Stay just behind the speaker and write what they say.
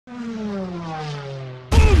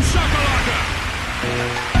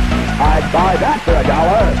Buy that for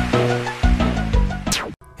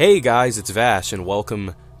 $1. Hey guys, it's Vash, and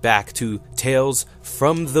welcome back to Tales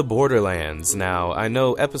from the Borderlands. Now, I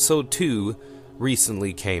know episode 2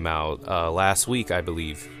 recently came out, last week, I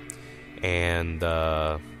believe, and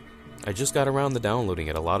I just got around to downloading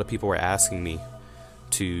it. A lot of people were asking me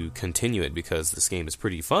to continue it because this game is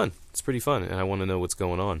pretty fun. It's pretty fun, and I want to know what's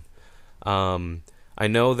going on. I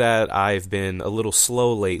know that I've been a little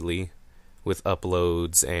slow lately with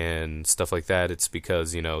uploads and stuff like that. It's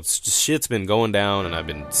because, you know, it's just shit's been going down and I've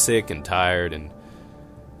been sick and tired. And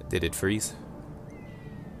did it freeze?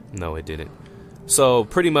 No, it didn't. So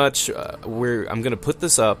pretty much I'm gonna put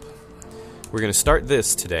this up. We're gonna start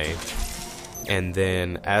this today, and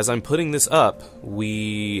then as I'm putting this up,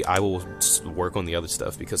 I will work on the other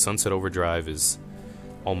stuff because Sunset Overdrive is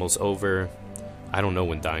almost over. I don't know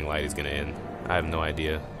when Dying Light is gonna end. I have no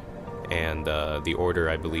idea. And The Order,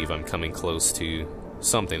 I believe I'm coming close to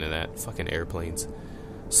something in that. Fucking airplanes.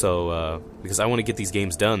 So, because I want to get these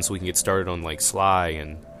games done so we can get started on, like, Sly,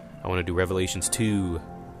 and I want to do Revelations 2,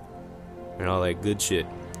 and all that good shit.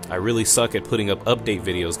 I really suck at putting up update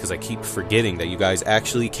videos because I keep forgetting that you guys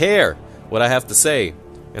actually care what I have to say.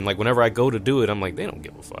 And, like, whenever I go to do it, I'm like, they don't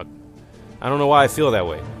give a fuck. I don't know why I feel that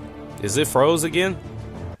way. Is it froze again?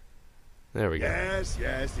 There we go. Yes,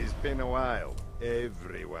 it's been a while.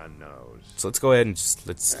 Everyone knows. So let's go ahead and just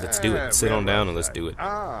let's do it. Sit on down and let's do it.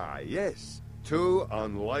 Ah, yes. Two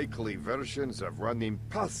unlikely versions of one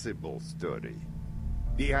impossible story.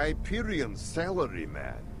 The Hyperion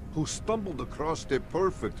salaryman who stumbled across the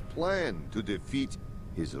perfect plan to defeat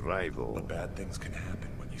his rival. But bad things can happen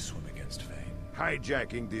when you swim against fate.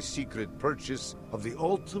 Hijacking the secret purchase of the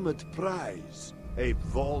ultimate prize, a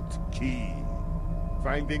vault key.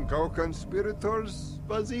 Finding co-conspirators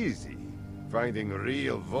was easy. Finding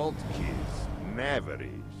real vault keys never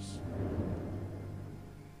is.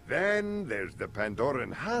 Then there's the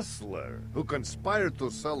Pandoran hustler who conspired to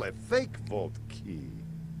sell a fake vault key.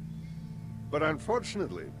 But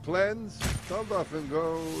unfortunately, plans don't often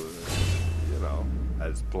go,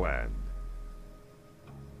 as planned.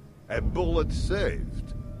 A bullet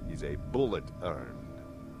saved is a bullet earned.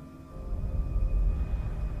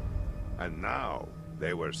 And now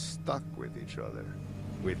they were stuck with each other,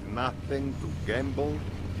 with nothing to gamble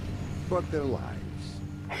but their lives.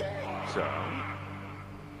 So,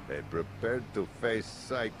 they prepared to face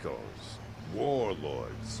psychos,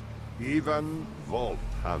 warlords, even vault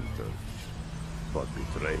hunters. But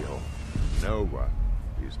betrayal, no one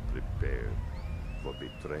is prepared for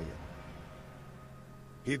betrayal.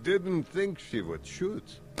 He didn't think she would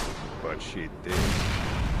shoot, but she did.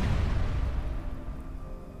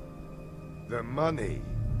 The money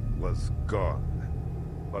was gone.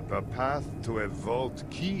 But the path to a vault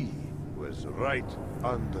key was right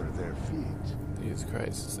under their feet. Jesus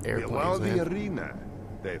Christ, it's airplanes, Below man. the arena,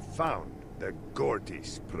 they found the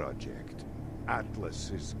Gortys Project,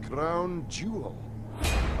 Atlas's crown jewel,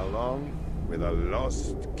 along with a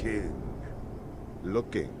lost king,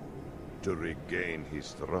 looking to regain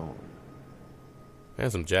his throne.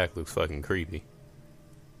 Handsome Jack looks fucking creepy.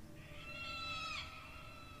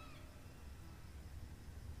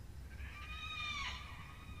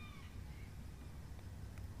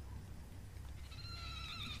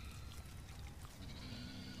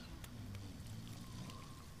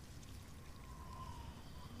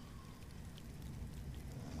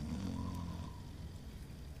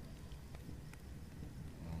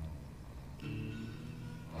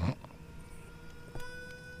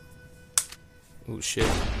 Oh shit,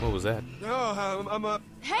 what was that? No, I'm up.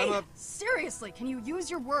 Hey, I'm up. seriously, can you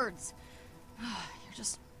use your words? You're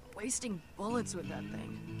just wasting bullets with that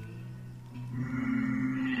thing.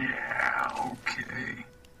 Yeah, okay.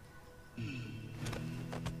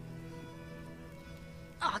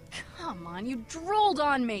 Oh, come on, you drooled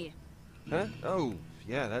on me. Huh? Oh,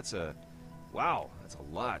 yeah, wow, that's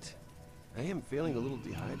a lot. I am feeling a little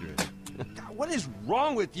dehydrated. God, what is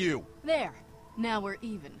wrong with you? There, now we're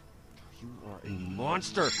even. You are a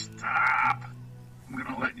monster. Stop! I'm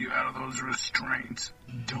gonna let you out of those restraints.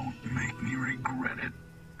 Don't make me regret it,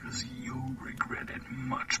 because you'll regret it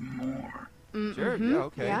much more. Sure, yeah,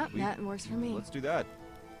 okay. Yeah, that works for me. Let's do that.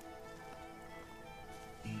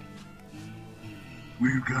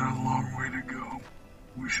 We've got a long way to go.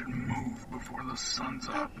 We should move before the sun's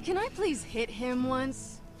up. Can I please hit him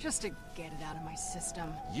once? Just to get it out of my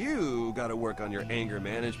system. You gotta work on your anger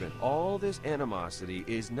management. All this animosity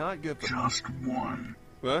is not good for— Just one.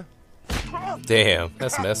 What? Damn,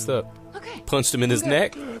 that's messed up. Okay. Punched him in his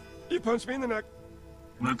neck? You punched me in the neck.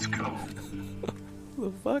 Let's go. What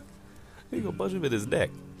the fuck? He gonna punch him in his neck.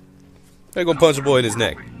 They gonna punch a boy in his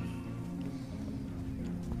neck.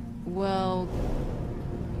 Well...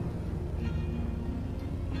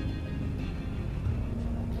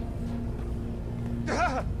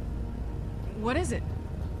 What is it?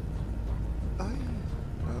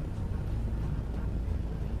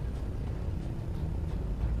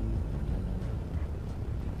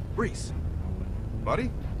 Reese.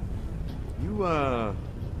 Buddy? You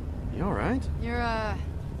alright? You're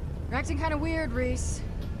acting kind of weird, Reese.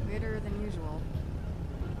 Weirder than usual.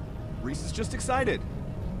 Reese is just excited.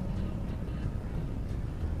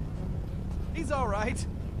 He's alright.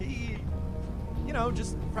 He,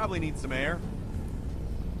 just probably needs some air.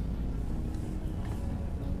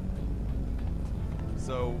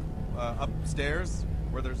 So, upstairs,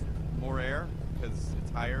 where there's more air, because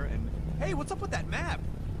it's higher, and... Hey, what's up with that map?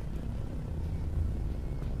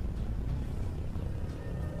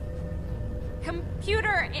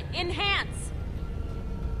 Computer enhance.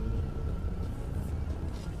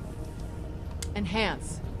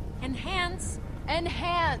 Enhance. Enhance.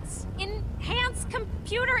 Enhance! Enhance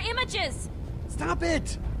computer images. Stop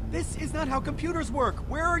it! This is not how computers work.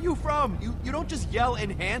 Where are you from? You don't just yell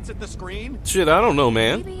enhance at the screen. Shit, I don't know,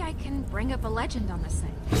 man. Maybe I can bring up a legend on this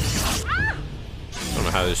thing. I don't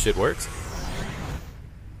know how this shit works.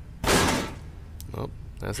 Well,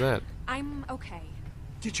 that's that. I'm okay.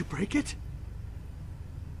 Did you break it?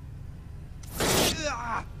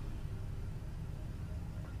 Ah!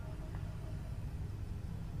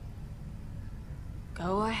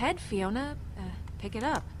 Go ahead, Fiona. Pick it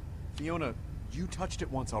up. Fiona, you touched it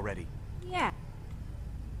once already. Yeah.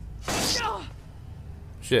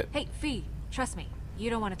 Shit. Hey, Fee, trust me. You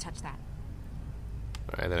don't want to touch that.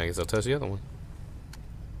 Alright, then I guess I'll touch the other one.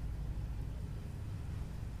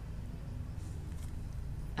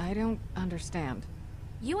 I don't understand.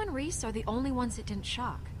 You and Reese are the only ones it didn't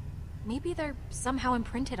shock. Maybe they're somehow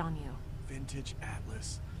imprinted on you. Vintage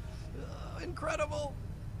Atlas. Incredible!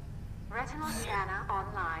 Retinal scanner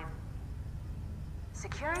online.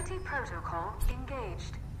 Security protocol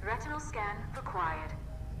engaged. Retinal scan required.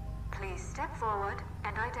 Please step forward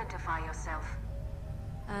and identify yourself.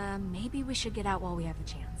 Maybe we should get out while we have the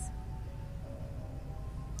chance.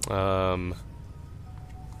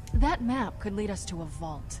 That map could lead us to a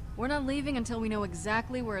vault. We're not leaving until we know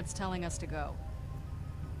exactly where it's telling us to go.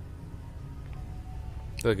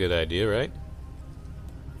 It's a good idea, right?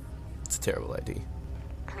 It's a terrible idea.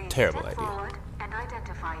 Please Terrible step idea. forward and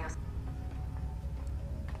identify yourself.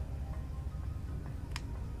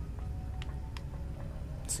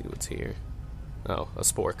 Let's see what's here. Oh, a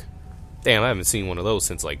spork. Damn, I haven't seen one of those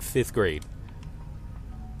since like 5th grade.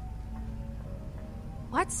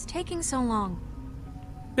 What's taking so long?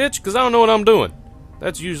 Bitch, because I don't know what I'm doing.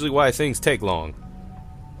 That's usually why things take long.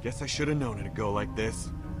 Guess I should have known it'd go like this.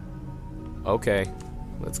 Okay,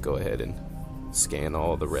 let's go ahead and scan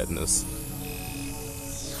all the retinas.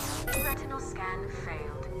 Retinal scan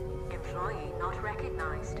failed. Employee not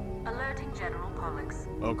recognized. Alerting General Pollux.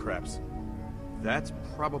 Oh, craps. That's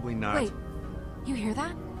probably not... Wait, you hear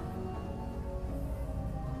that?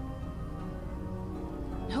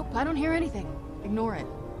 Nope, I don't hear anything. Ignore it.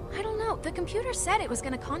 I don't know. The computer said it was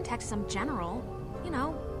going to contact some general.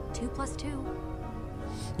 2 + 2.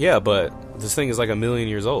 Yeah, but this thing is like 1,000,000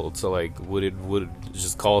 years old, so like, would it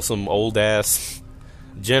just call some old ass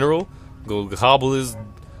general, go hobble his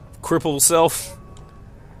crippled self?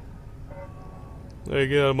 Hey,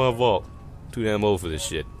 get out of my vault. Too damn old for this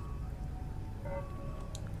shit.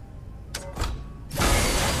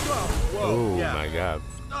 Whoa, Oh yeah. my god.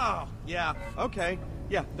 Oh, yeah, okay.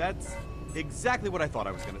 Yeah, that's exactly what I thought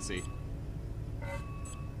I was gonna see.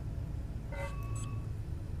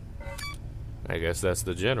 I guess that's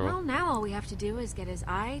the general. Well, now all we have to do is get his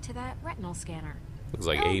eye to that retinal scanner. Looks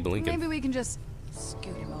like Well, Abe Lincoln. Maybe we can just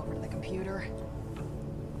scoot him over to the computer.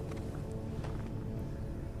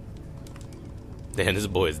 Damn, this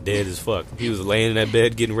boy is dead as fuck. He was laying in that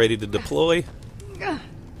bed getting ready to deploy.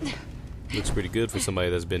 Looks pretty good for somebody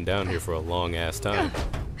that's been down here for a long ass time.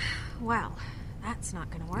 Well, that's not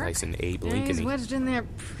going to work. Nice and Abe Yeah, he's Lincoln-y. wedged in there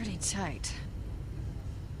pretty tight.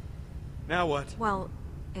 Now what? Well,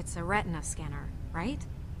 it's a retina scanner, right?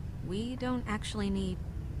 We don't actually need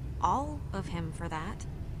all of him for that.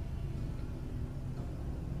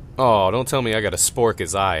 Oh, don't tell me I gotta spork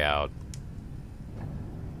his eye out.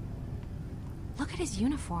 Look at his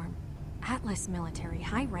uniform. Atlas military,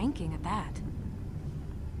 high ranking at that.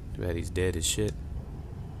 Too bad he's dead as shit.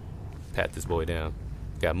 Pat this boy down.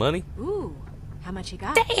 Got money? Ooh, how much you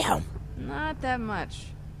got? Damn! Not that much.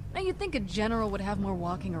 Now you'd think a general would have more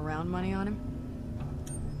walking around money on him.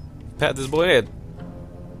 Pat this boy head.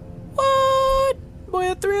 What? Boy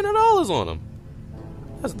had $300 on him.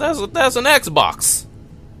 That's an Xbox.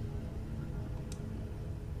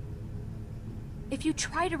 If you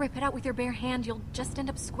try to rip it out with your bare hand, you'll just end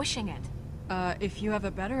up squishing it. If you have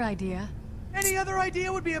a better idea. Any other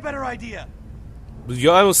idea would be a better idea.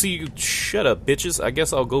 Yo, I don't see you. Shut up, bitches. I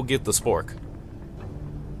guess I'll go get the spork.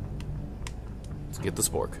 Let's get the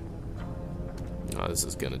spork. Oh, this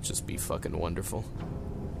is gonna just be fucking wonderful.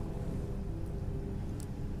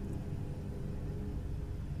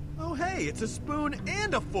 Oh, hey, it's a spoon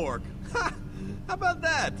and a fork. Ha! How about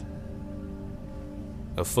that?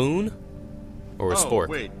 A foon? Or a Oh, spork?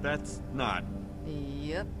 wait, that's not.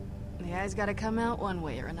 Yep. The eye's gotta come out one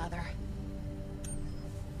way or another.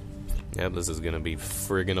 Yep, this is gonna be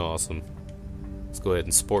friggin' awesome. Let's go ahead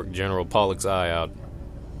and spork General Pollock's eye out.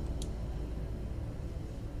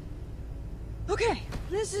 Okay,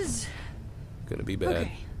 this is... Gonna be bad.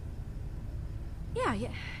 Okay, Yeah, you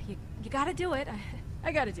gotta do it.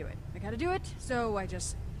 I gotta do it. I gotta do it, so I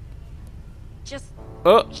just... Just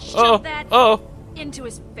Oh! shove that Oh! into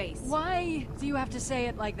his face. Why do you have to say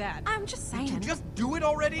it like that? I'm just saying. Just do it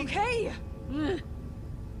already? Okay!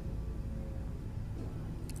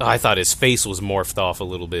 Oh, I thought his face was morphed off a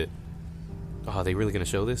little bit. Oh, are they really gonna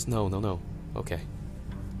show this? No, no, no. Okay.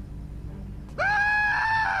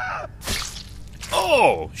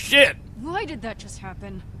 Oh, shit! Why did that just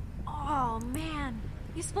happen? Oh man,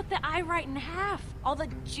 you split the eye right in half. All the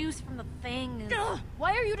juice from the thing. Ugh,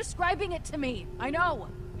 why are you describing it to me? I know.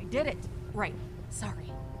 I did it. Right.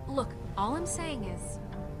 Sorry. Look, all I'm saying is,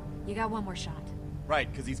 you got one more shot. Right,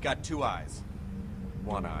 because he's got two eyes.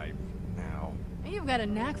 One eye now. You've got a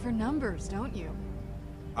knack for numbers, don't you?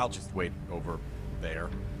 I'll just wait over there.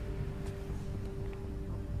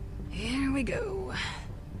 Here we go.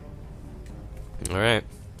 Alright.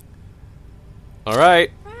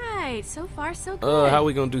 Alright. Right. So far, so good. How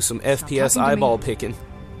we gonna do some FPS talking to eyeball me. picking?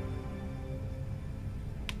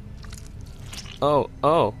 Oh,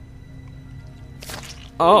 oh.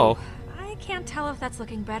 Oh. I can't tell if that's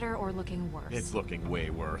looking better or looking worse. It's looking way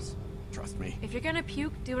worse. Trust me. If you're gonna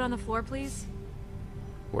puke, do it on the floor, please.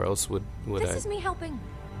 Where else would This I? is me helping.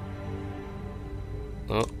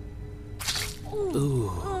 Oh. Ooh. Ooh.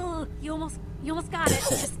 Oh, you almost got it.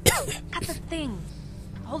 Just at the thing.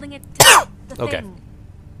 Holding it to the Okay. thing.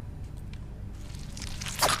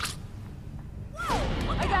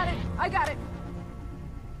 I got it.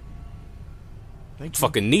 Thank you.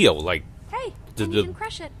 Fucking Neo, like Hey, The- and the you didn't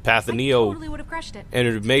crush it. Path of I Neo totally would have crushed it.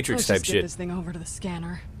 entered Matrix Let's type just get shit. this thing over to the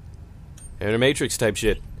scanner. Entered Matrix type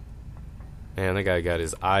shit. Man, that guy got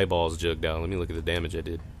his eyeballs jugged out. Let me look at the damage I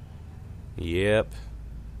did. Yep.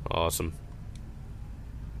 Awesome.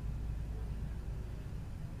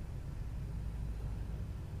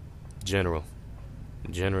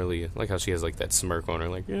 Generally, like how she has like that smirk on her,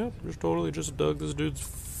 like, yeah, just dug this dude's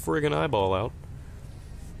friggin' eyeball out.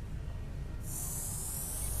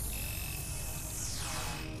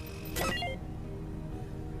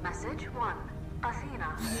 Message 1.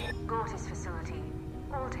 Athena. Gortys facility.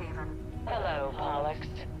 Oldhaven. Hello, Pollux.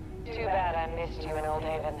 Too bad I missed you in Old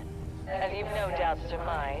Haven. As you've no doubt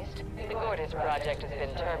surmised, the Gortys project has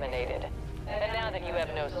been terminated. And now that you have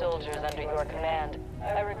no soldiers under your command,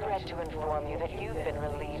 I regret to inform you that you've been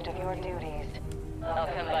relieved of your duties. I'll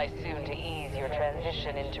come by soon to ease your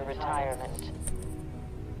transition into retirement.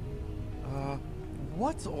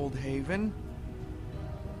 What's Old Haven?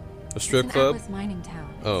 A strip It's an club? Atlas mining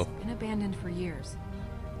town. Oh. It's been abandoned for years.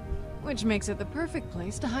 Which makes it the perfect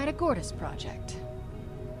place to hide a Gortys project.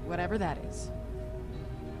 Whatever that is.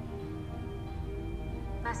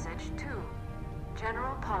 Message 2.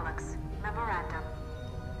 General Pollux. Memorandum.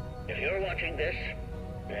 If you're watching this,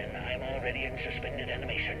 then I'm already in suspended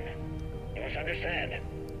animation. You must understand,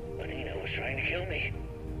 Athena was trying to kill me.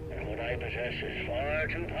 And what I possess is far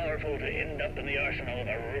too powerful to end up in the arsenal of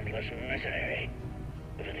a ruthless mercenary.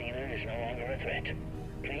 If Athena is no longer a threat,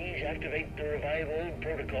 please activate the revive old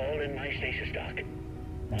protocol in my stasis dock.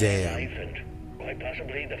 My Damn. life and quite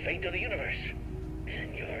possibly the fate of the universe is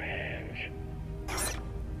in your hands.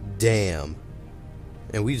 Damn.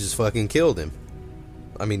 And we just fucking killed him.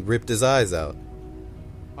 I mean, ripped his eyes out.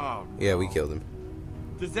 Oh, Yeah, we no. killed him.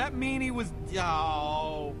 Does that mean he was...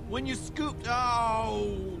 Oh... When you scooped...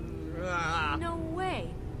 Oh... ah. No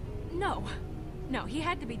way. No. No, he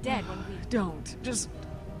had to be dead when we... Don't. Just...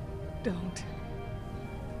 don't.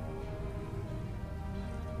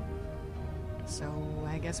 So,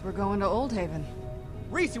 I guess we're going to Old Haven.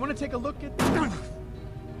 Reese, you want to take a look at...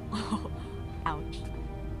 Ouch.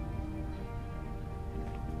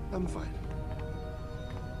 I'm fine.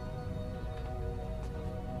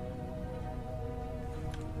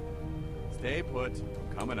 Stay put.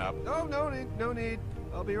 Coming up. Oh, no need. No need.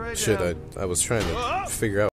 I'll be right Shit, down. I was trying to figure out